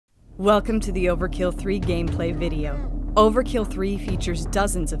Welcome to the Overkill 3 gameplay video. Overkill 3 features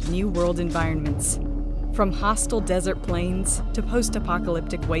dozens of new world environments. From hostile desert plains to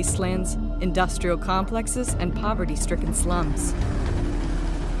post-apocalyptic wastelands, industrial complexes, and poverty-stricken slums.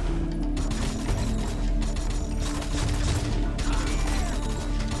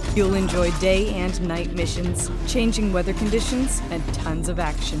 You'll enjoy day and night missions, changing weather conditions, and tons of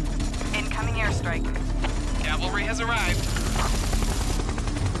action. Incoming airstrike. Cavalry has arrived.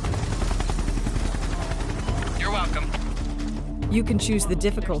 You're welcome. You can choose the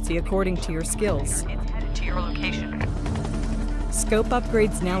difficulty according to your skills. It's headed to your location. Scope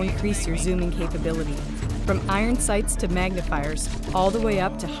upgrades now increase your zooming capability, from iron sights to magnifiers, all the way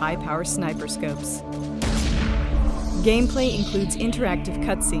up to high-power sniper scopes. Gameplay includes interactive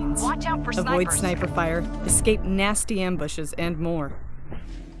cutscenes, Watch out for avoid snipers. sniper fire, escape nasty ambushes, and more.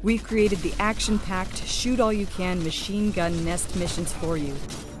 We've created the action-packed, shoot-all-you-can machine gun nest missions for you,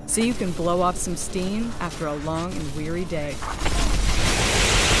 so you can blow off some steam after a long and weary day.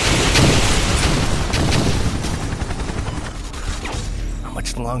 How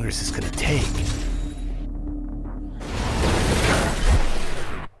much longer is this gonna take?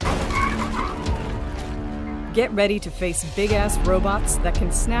 Get ready to face big-ass robots that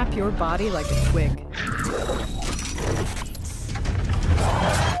can snap your body like a twig.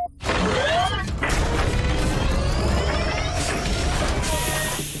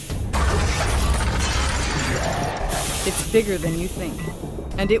 It's bigger than you think,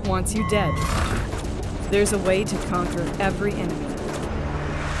 and it wants you dead. There's a way to conquer every enemy.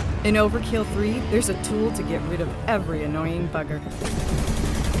 In Overkill 3, there's a tool to get rid of every annoying bugger.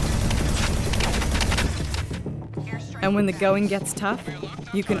 And when the going gets tough,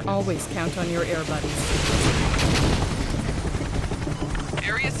 you can always count on your air buddies.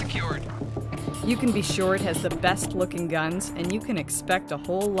 Area secured. You can be sure it has the best looking guns, and you can expect a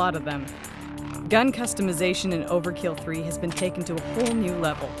whole lot of them. Gun customization in Overkill 3 has been taken to a whole new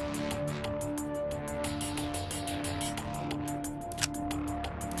level.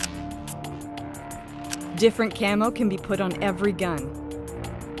 Different camo can be put on every gun.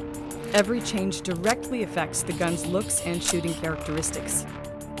 Every change directly affects the gun's looks and shooting characteristics.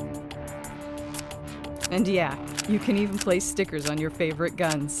 And yeah, you can even place stickers on your favorite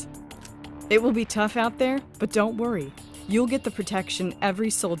guns. It will be tough out there, but don't worry. You'll get the protection every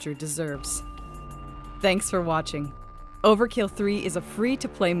soldier deserves. Thanks for watching. Overkill 3 is a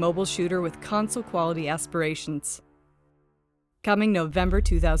free-to-play mobile shooter with console-quality aspirations. Coming November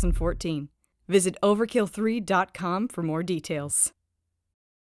 2014. Visit overkill3.com for more details.